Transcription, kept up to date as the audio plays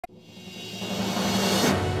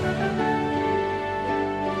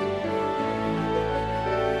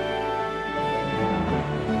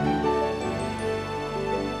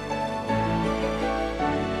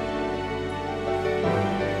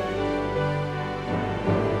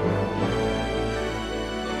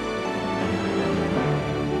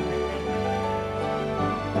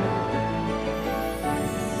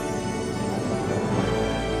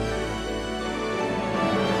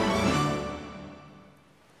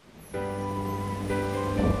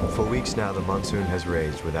For weeks now, the monsoon has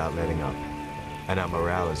raged without letting up, and our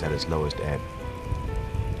morale is at its lowest ebb.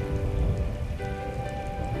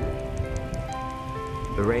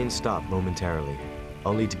 The rain stopped momentarily,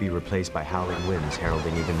 only to be replaced by howling winds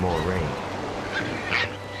heralding even more rain.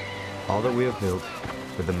 All that we have built,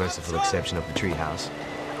 with the merciful exception of the treehouse,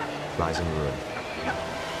 lies in ruin.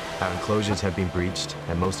 Our enclosures have been breached,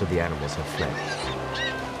 and most of the animals have fled.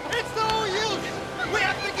 It's no use! We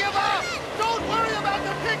have to give up! Don't worry about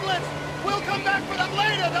the piglets! We'll come back for them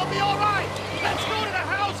later, they'll be all right! Let's go to the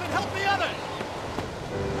house and help the others!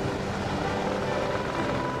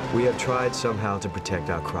 We have tried somehow to protect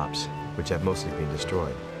our crops, which have mostly been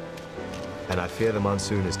destroyed. And I fear the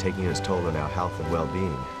monsoon is taking its toll on our health and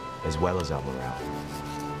well-being, as well as our morale.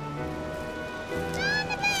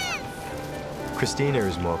 Christina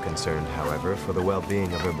is more concerned, however, for the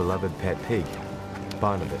well-being of her beloved pet pig,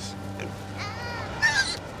 Barnabas.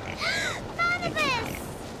 Barnabas!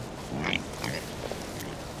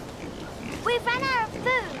 We've run out of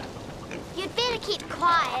food. You'd better keep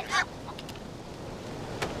quiet.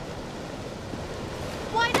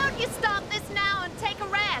 Why don't you stop this now and take a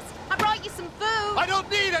rest? I brought you some food. I don't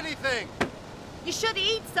need anything! You should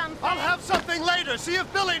eat something. I'll have something later, see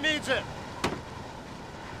if Billy needs it!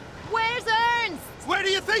 Where's Ernst? Where do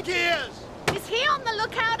you think he is? Is he on the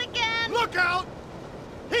lookout again? Look out!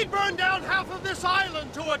 He'd burn down half of this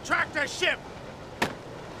island to attract a ship!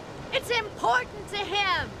 It's important to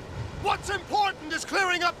him. What's important is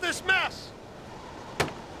clearing up this mess!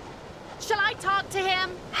 Shall I talk to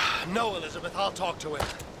him? No, Elizabeth, I'll talk to him.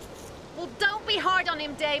 Well, don't be hard on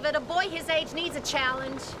him, David. A boy his age needs a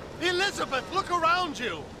challenge. Elizabeth, look around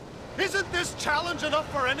you! Isn't this challenge enough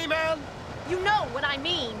for any man? You know what I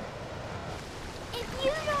mean. If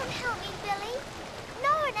you don't help me, Billy,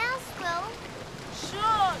 no one else will.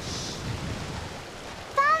 Shush!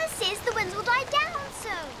 Father says the winds will die down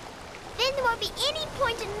soon. Then there won't be any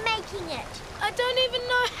point in making it. I don't even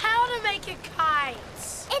know how to make a kite.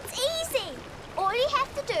 It's easy. All you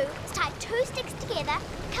have to do is tie 2 sticks together,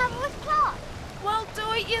 cover with cloth. Well,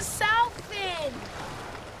 do it yourself then.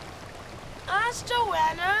 Ask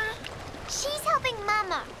Joanna. She's helping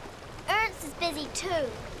Mama. Ernst is busy too.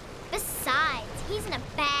 Besides, he's in a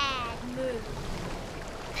bad mood.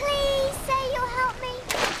 Please say you'll help me.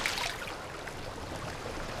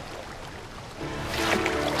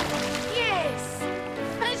 Yes.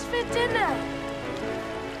 Fish for dinner.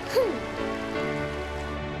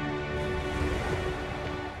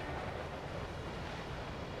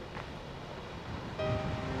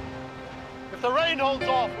 If the rain holds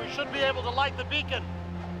off, we should be able to light the beacon.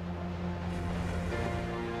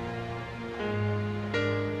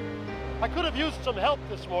 I could have used some help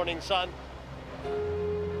this morning, son.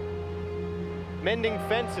 Mending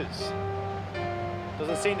fences.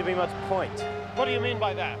 Doesn't seem to be much point. What do you mean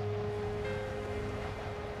by that?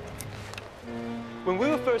 When we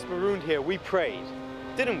were first marooned here, we prayed,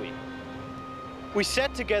 didn't we? We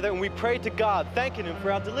sat together and we prayed to God, thanking Him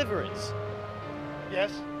for our deliverance.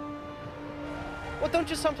 Yes? Well, don't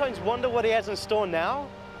you sometimes wonder what He has in store now?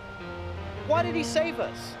 Why did He save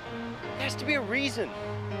us? There has to be a reason.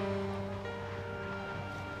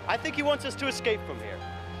 I think He wants us to escape from here.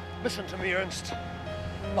 Listen to me, Ernst.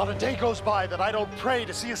 Not a day goes by that I don't pray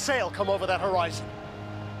to see a sail come over that horizon.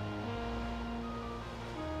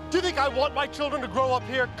 Do you think I want my children to grow up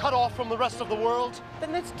here, cut off from the rest of the world?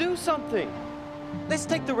 Then let's do something. Let's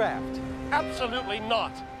take the raft. Absolutely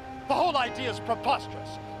not. The whole idea is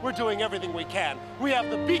preposterous. We're doing everything we can. We have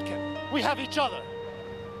the beacon. We have each other.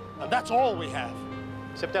 And that's all we have.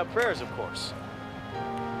 Except our prayers, of course.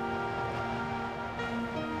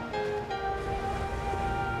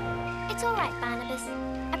 It's all right, Barnabas.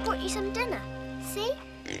 I brought you some dinner. See?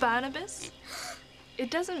 Barnabas? It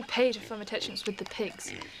doesn't pay to form attachments with the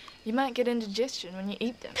pigs. You might get indigestion when you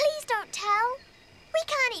eat them. Please don't tell. We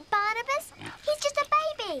can't eat Barnabas. He's just a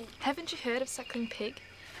baby. Haven't you heard of suckling pig?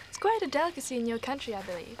 It's quite a delicacy in your country, I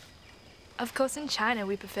believe. Of course, in China,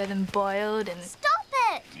 we prefer them boiled and... Stop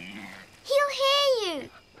it! He'll hear you.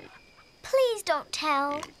 Please don't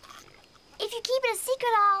tell. If you keep it a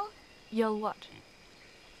secret, You'll what?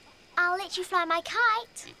 I'll let you fly my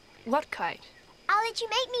kite. What kite? I'll let you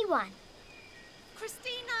make me one.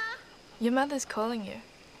 Christina! Your mother's calling you.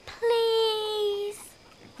 Please.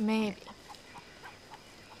 Maybe.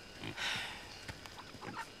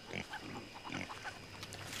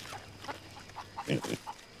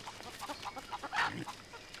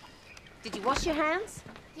 Did you wash your hands?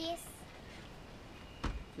 Yes.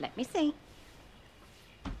 Let me see.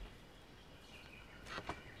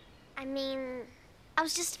 I mean, I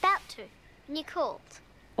was just about to, when you called.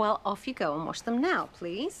 Well, off you go and wash them now,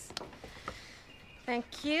 please.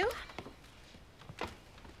 Thank you.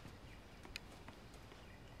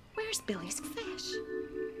 Where's Billy's fish?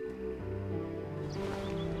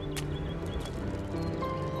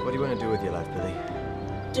 What do you want to do with your life, Billy?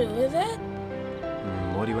 Do with it?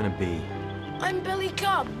 What do you want to be? I'm Billy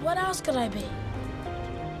Cobb. What else could I be?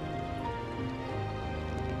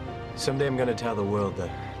 Someday I'm going to tell the world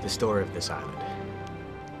the story of this island.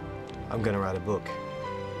 I'm going to write a book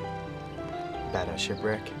about our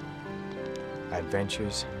shipwreck, our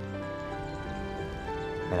adventures,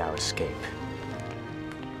 and our escape.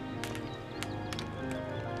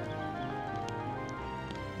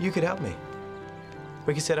 You could help me.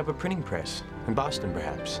 We could set up a printing press in Boston,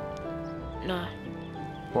 perhaps. No.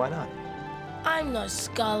 Why not? I'm no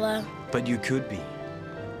scholar. But you could be.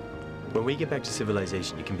 When we get back to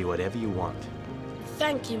civilization, you can be whatever you want.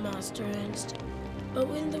 Thank you, Master Ernst. But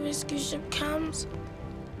when the rescue ship comes,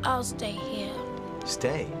 I'll stay here.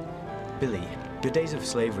 Stay? Billy, your days of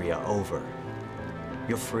slavery are over.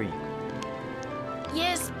 You're free.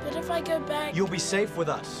 Yes, but if I go back... You'll be safe with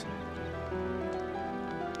us.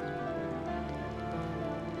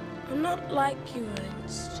 I'm not like you,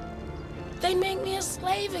 Ernst. They make me a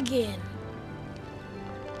slave again.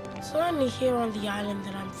 It's only here on the island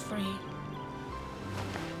that I'm free.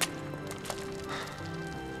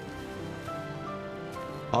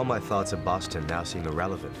 All my thoughts of Boston now seem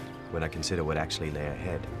irrelevant when I consider what actually lay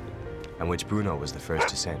ahead, and which Bruno was the first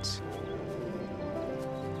to sense.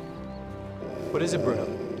 What is it, Bruno?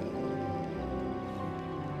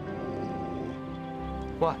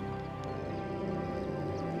 What?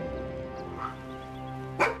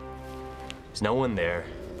 There's no one there.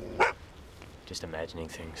 Just imagining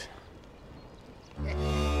things.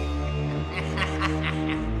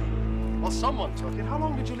 Well, someone took it. How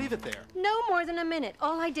long did you leave it there? No more than a minute.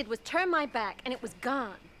 All I did was turn my back, and it was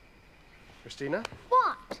gone. Christina,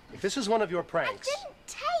 What? if this is one of your I pranks... didn't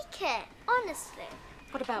take it, honestly.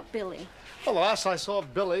 What about Billy? Well, the last I saw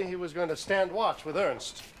of Billy, he was going to stand watch with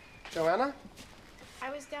Ernst. Joanna? I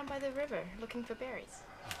was down by the river looking for berries.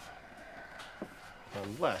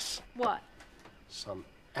 Unless What? some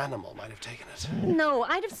animal might have taken it. No,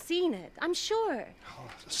 I'd have seen it, I'm sure.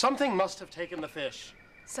 Something must have taken the fish.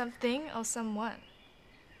 Something or someone.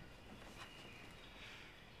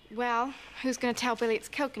 Well, who's gonna tell Billy it's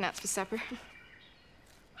coconuts for supper?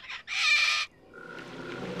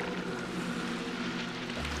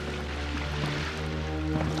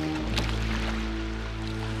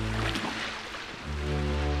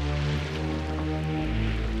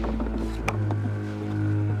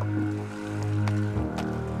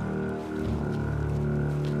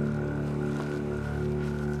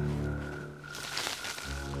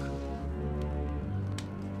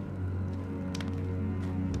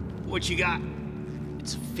 What you got?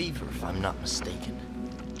 It's a fever, if I'm not mistaken.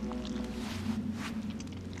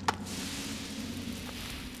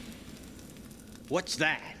 What's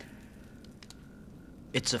that?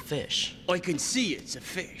 It's a fish. I can see it's a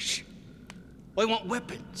fish. I want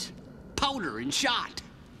weapons, powder and shot.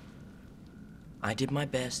 I did my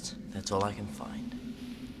best. That's all I can find.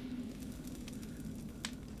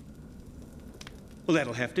 Well,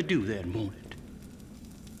 that'll have to do then, won't it?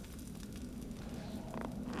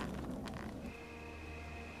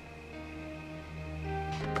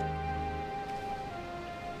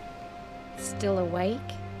 Still awake?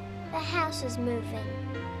 The house is moving.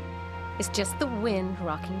 It's just the wind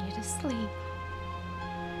rocking you to sleep.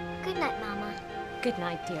 Good night, Mama. Good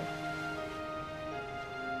night, dear.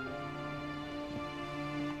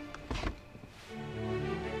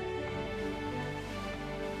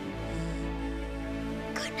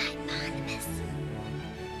 Good night, Barnabas.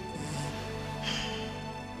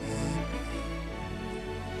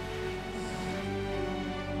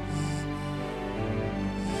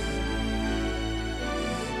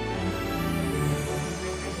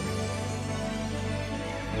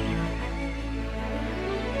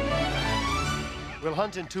 We'll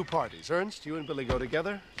hunt in two parties. Ernst, you and Billy go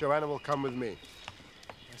together. Joanna will come with me.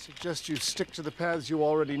 I suggest you stick to the paths you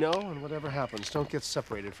already know, and whatever happens, don't get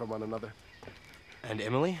separated from one another. And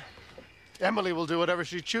Emily? Emily will do whatever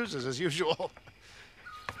she chooses, as usual.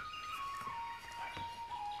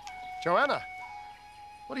 Joanna,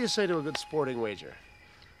 what do you say to a good sporting wager?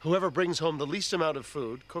 Whoever brings home the least amount of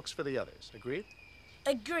food cooks for the others. Agreed?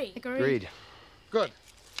 Agreed. Agreed. Good.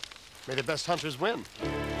 May the best hunters win.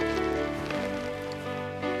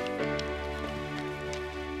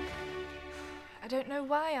 I don't know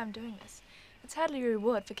why I'm doing this. It's hardly a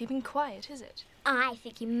reward for keeping quiet, is it? I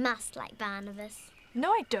think you must like Barnabas.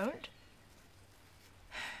 No, I don't.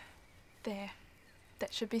 There.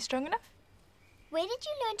 That should be strong enough. Where did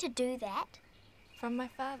you learn to do that? From my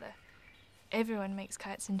father. Everyone makes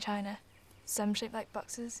kites in China. Some shaped like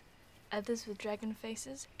boxes, others with dragon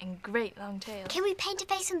faces and great long tails. Can we paint a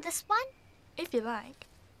face on this one? If you like.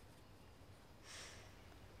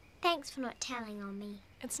 Thanks for not telling on me.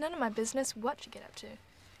 It's none of my business what you get up to.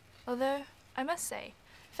 Although, I must say,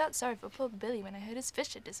 I felt sorry for poor Billy when I heard his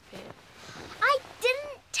fish had disappeared. I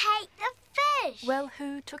didn't take the fish! Well,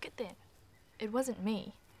 who took it then? It wasn't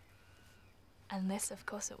me. Unless, of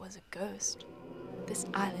course, it was a ghost. This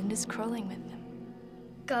island is crawling with them.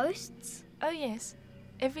 Ghosts? Oh, yes.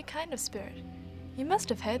 Every kind of spirit. You must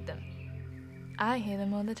have heard them. I hear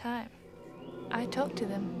them all the time. I talk to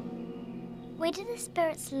them. Where do the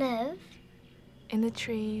spirits live? In the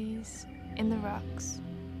trees, in the rocks.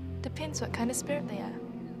 Depends what kind of spirit they are.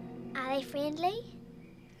 Are they friendly?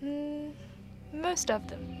 Most of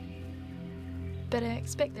them. But I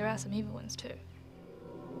expect there are some evil ones too.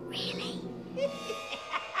 Really?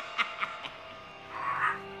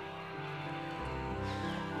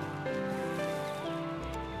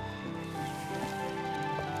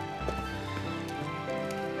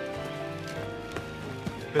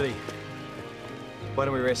 Billy, why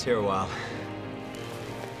don't we rest here a while?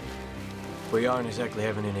 We aren't exactly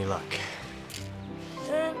having any luck.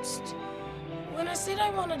 Ernst, when I said I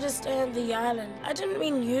wanted to stay on the island, I didn't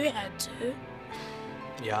mean you had to.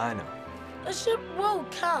 Yeah, I know. A ship will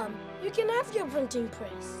come. You can have your printing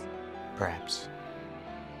press. Perhaps.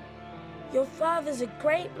 Your father's a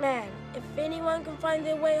great man. If anyone can find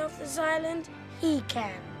their way off this island, he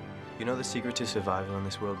can. You know the secret to survival in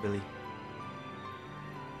this world, Billy?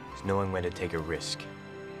 It's knowing when to take a risk.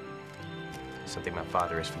 Something my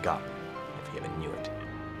father has forgotten, if he ever knew it.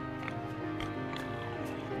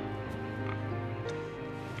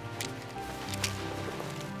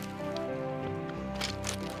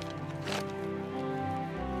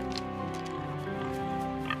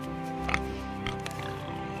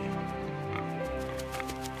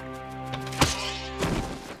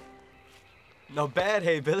 Not bad,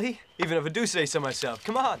 hey, Billy? Even if I do say so myself.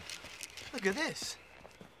 Come on. Look at this.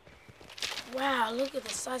 Wow, look at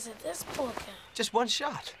the size of this porker. Just one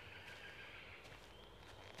shot.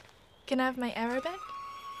 Can I have my arrow back?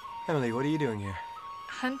 Emily, what are you doing here?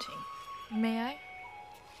 Hunting. May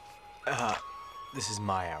I? This is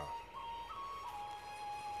my arrow.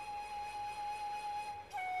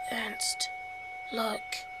 Ernst, look.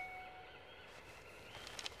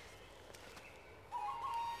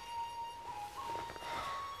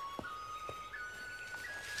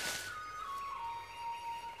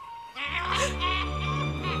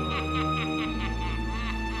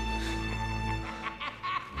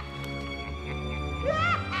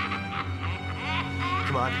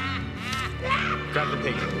 Come on. Grab the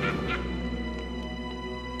pig.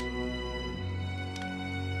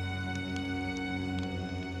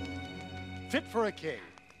 Fit for a king.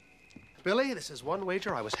 Billy, this is one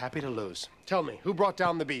wager I was happy to lose. Tell me, who brought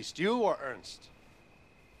down the beast, you or Ernst?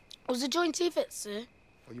 It was a joint effort, sir.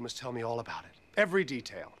 Well, you must tell me all about it. Every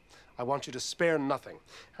detail. I want you to spare nothing.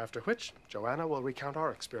 After which, Joanna will recount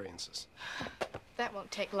our experiences. That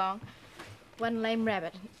won't take long. One lame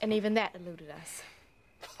rabbit, and even that eluded us.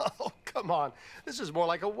 Oh, come on. This is more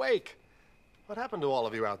like a wake. What happened to all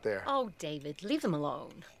of you out there? Oh, David, leave them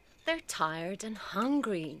alone. They're tired and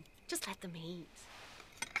hungry. Just let them eat.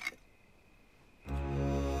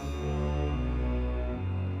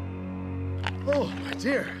 Oh, my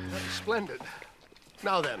dear, that was splendid.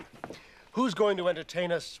 Now then, who's going to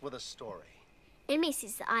entertain us with a story? Emmy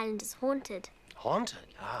says the island is haunted. Haunted?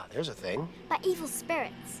 Ah, there's a thing. By evil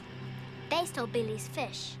spirits. They stole Billy's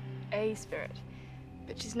fish. A spirit.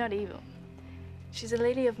 But she's not evil. She's a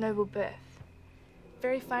lady of noble birth.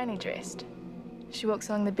 Very finely dressed. She walks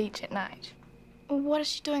along the beach at night. What is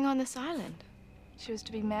she doing on this island? She was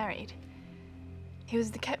to be married. He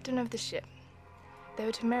was the captain of the ship. They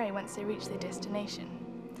were to marry once they reached their destination.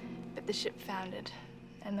 But the ship foundered,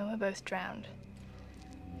 and they were both drowned.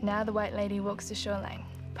 Now the White Lady walks the shoreline,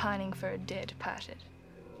 pining for a dear departed.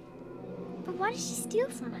 But why does she steal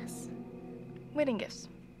from us? Wedding gifts.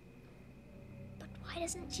 But why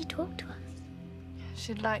doesn't she talk to us?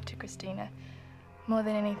 She'd like to, Christina, more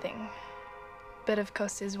than anything. But of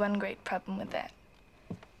course there's one great problem with that.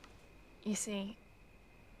 You see,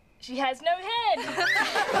 she has no head!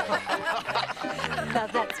 Now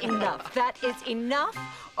that's enough. That is enough,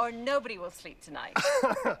 or nobody will sleep tonight.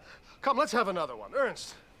 Come, let's have another one.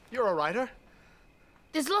 Ernst, you're a writer.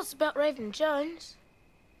 There's lots about Raven Jones.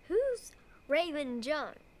 Who's Raven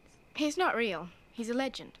Jones? He's not real. He's a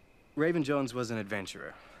legend. Raven Jones was an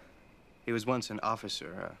adventurer. He was once an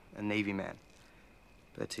officer, a Navy man.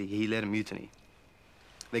 But he led a mutiny.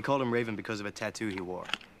 They called him Raven because of a tattoo he wore,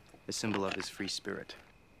 a symbol of his free spirit.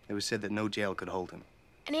 It was said that no jail could hold him.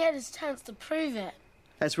 And he had his chance to prove it.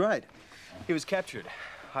 That's right. He was captured.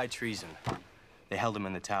 High treason. They held him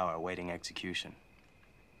in the tower, awaiting execution.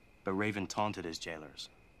 But Raven taunted his jailers,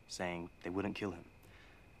 saying they wouldn't kill him.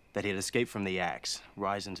 That he had escaped from the axe,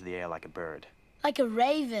 rise into the air like a bird. Like a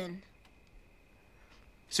raven.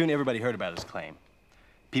 Soon everybody heard about his claim.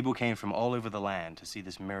 People came from all over the land to see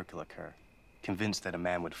this miracle occur, convinced that a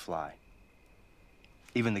man would fly.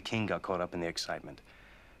 Even the king got caught up in the excitement.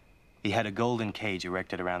 He had a golden cage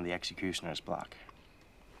erected around the executioner's block.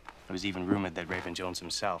 It was even rumored that Raven Jones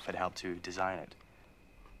himself had helped to design it.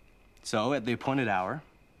 So, at the appointed hour,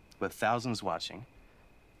 with thousands watching,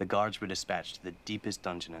 the guards were dispatched to the deepest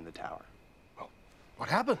dungeon in the tower. Well, what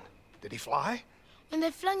happened? Did he fly? When they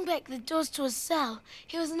flung back the doors to his cell,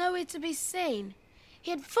 he was nowhere to be seen. He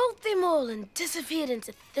had fooled them all and disappeared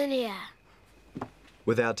into thin air.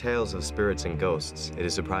 Without tales of spirits and ghosts, it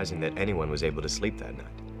is surprising that anyone was able to sleep that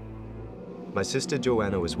night. My sister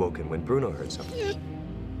Joanna was woken when Bruno heard something.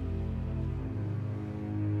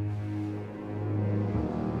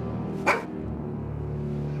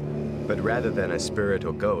 But rather than a spirit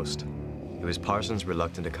or ghost, it was Parsons'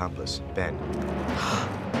 reluctant accomplice, Ben.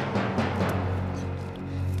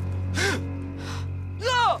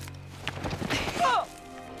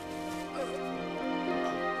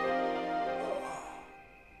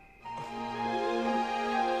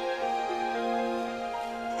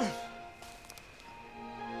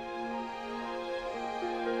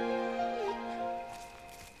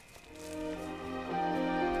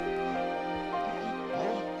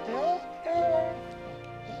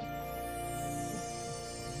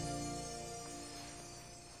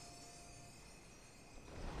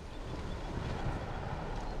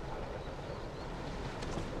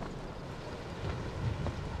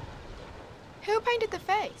 Who painted the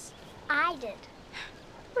face? I did.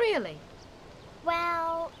 Really?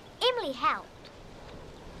 Well, Emily helped.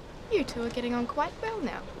 You two are getting on quite well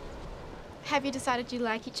now. Have you decided you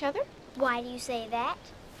like each other? Why do you say that?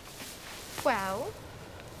 Well,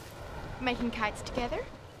 making kites together?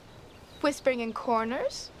 Whispering in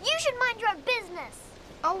corners? You should mind your own business.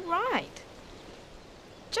 All right.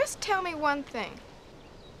 Just tell me one thing.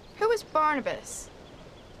 Who is Barnabas?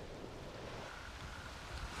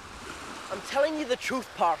 I'm telling you the truth,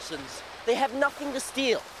 Parsons. They have nothing to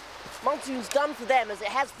steal. Monsoon's done for them as it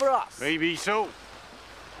has for us. Maybe so.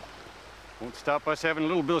 Won't stop us having a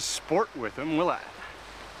little bit of sport with them, will I?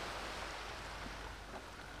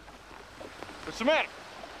 What's the matter?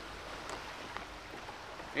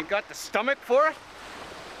 Ain't got the stomach for it?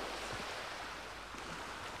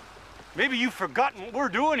 Maybe you've forgotten what we're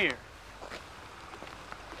doing here.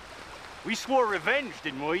 We swore revenge,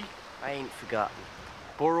 didn't we? I ain't forgotten.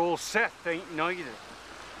 Poor old Seth ain't neither.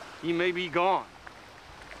 He may be gone.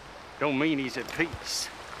 Don't mean he's at peace.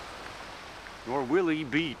 Nor will he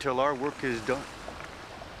be till our work is done.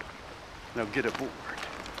 Now get aboard.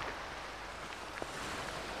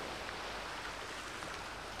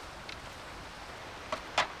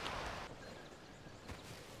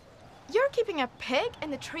 You're keeping a pig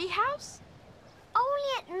in the treehouse? Only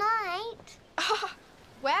at night. Oh,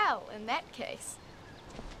 well, in that case.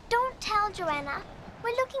 Don't tell Joanna.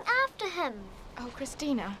 We're looking after him. Oh,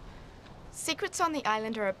 Christina, secrets on the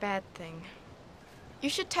island are a bad thing. You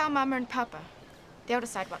should tell Mama and Papa. They'll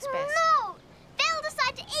decide what's best. No! They'll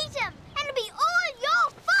decide to eat him, and it'll be all your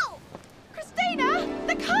fault! Christina,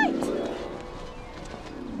 the kite!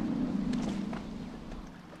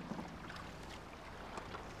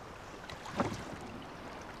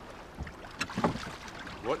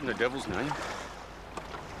 What in the devil's name?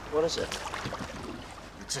 What is it?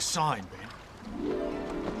 It's a sign, Ben.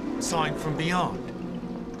 A sign from beyond.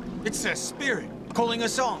 It's their spirit calling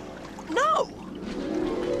us on. No!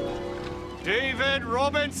 David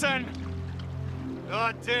Robinson!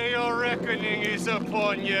 The day of reckoning is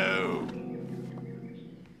upon you!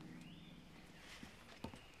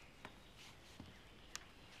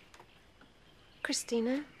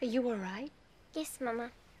 Christina, are you all right? Yes,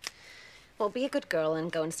 Mama. Well, be a good girl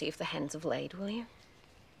and go and see if the hens have laid, will you?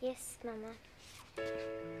 Yes, Mama.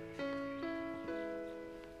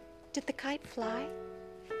 Did the kite fly?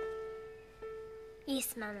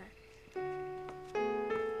 Yes, Mama.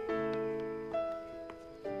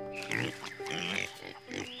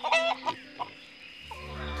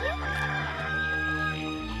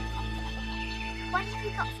 What have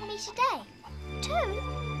you got for me today? 2?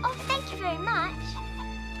 Oh, thank you very much.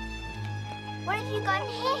 What have you got in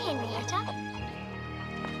here, Henrietta?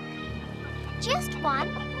 Just 1?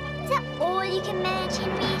 Is that all you can manage,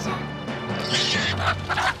 Henrietta?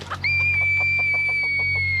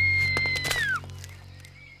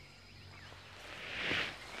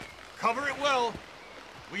 Cover it well.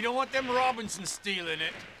 We don't want them Robinsons stealing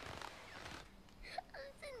it.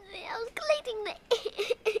 I was collecting the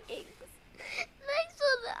eggs. And I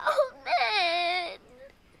saw the old man.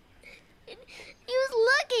 And he was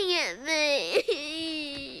looking at me.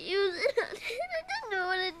 I didn't know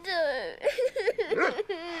what to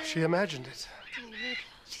do. She imagined it.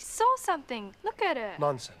 She saw something. Look at her.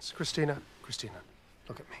 Nonsense. Christina,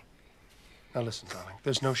 look at me. Now listen, darling,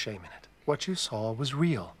 there's no shame in it. What you saw was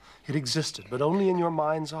real. It existed, but only in your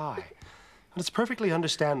mind's eye. And it's perfectly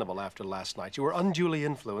understandable after last night. You were unduly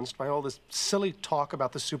influenced by all this silly talk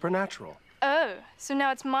about the supernatural. Oh, so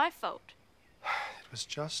now it's my fault. It was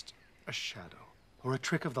just a shadow, or a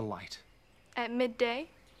trick of the light. At midday?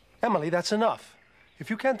 Emily, that's enough.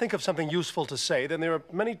 If you can't think of something useful to say, then there are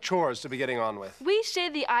many chores to be getting on with. We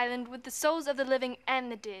share the island with the souls of the living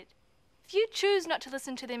and the dead. If you choose not to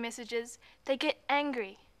listen to their messages, they get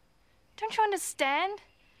angry. Don't you understand?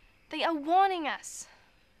 They are warning us.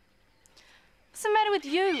 What's the matter with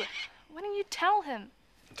you? Why don't you tell him?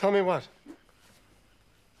 Tell me what?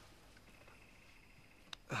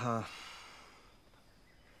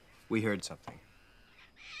 We heard something.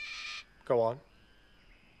 Go on.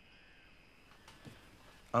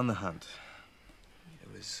 On the hunt. It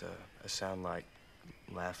was a sound like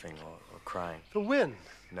laughing or crying. The wind?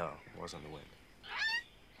 No, it wasn't the wind.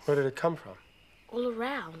 Where did it come from? All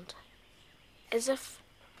around. As if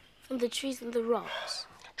from the trees and the rocks.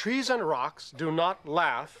 Trees and rocks do not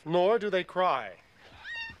laugh, nor do they cry.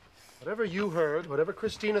 Whatever you heard, whatever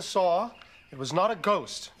Christina saw, it was not a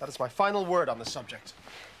ghost. That is my final word on the subject.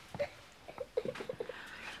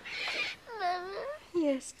 Mama?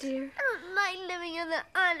 Yes, dear. I don't like living on the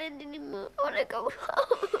island anymore. I want to go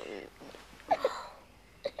home.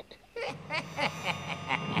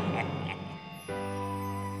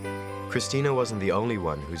 Christina wasn't the only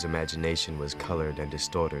one whose imagination was colored and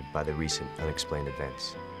distorted by the recent unexplained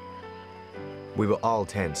events. We were all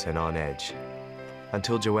tense and on edge,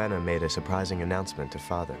 until Joanna made a surprising announcement to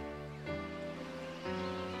Father.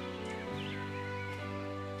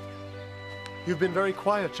 You've been very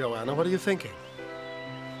quiet, Joanna. What are you thinking?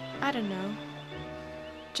 I don't know.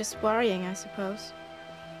 Just worrying, I suppose.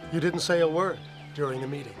 You didn't say a word during the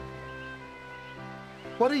meeting.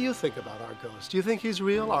 What do you think about our ghost? Do you think he's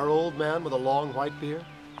real, our old man with a long white beard?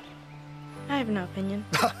 I have no opinion.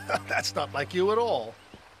 That's not like you at all.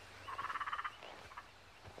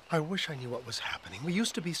 I wish I knew what was happening. We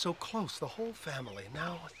used to be so close, the whole family.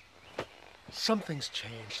 Now, something's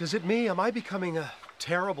changed. Is it me? Am I becoming a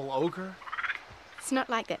terrible ogre? It's not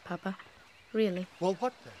like that, Papa. Really. Well,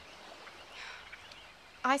 what then?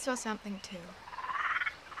 I saw something, too.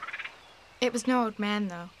 It was no old man,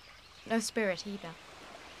 though. No spirit, either.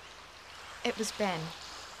 It was Ben.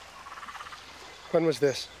 When was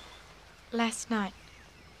this? Last night.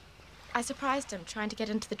 I surprised him trying to get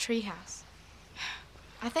into the treehouse.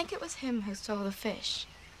 I think it was him who stole the fish.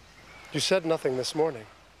 You said nothing this morning.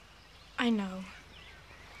 I know.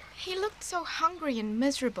 He looked so hungry and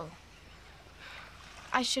miserable.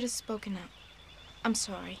 I should have spoken up. I'm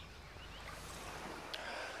sorry.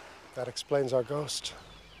 That explains our ghost.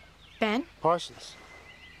 Ben? Parsons.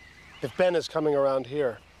 If Ben is coming around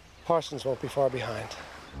here, Parsons won't be far behind.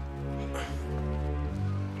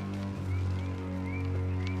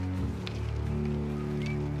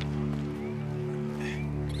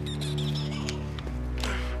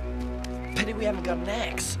 Pity we haven't got an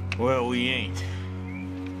axe. Well, we ain't.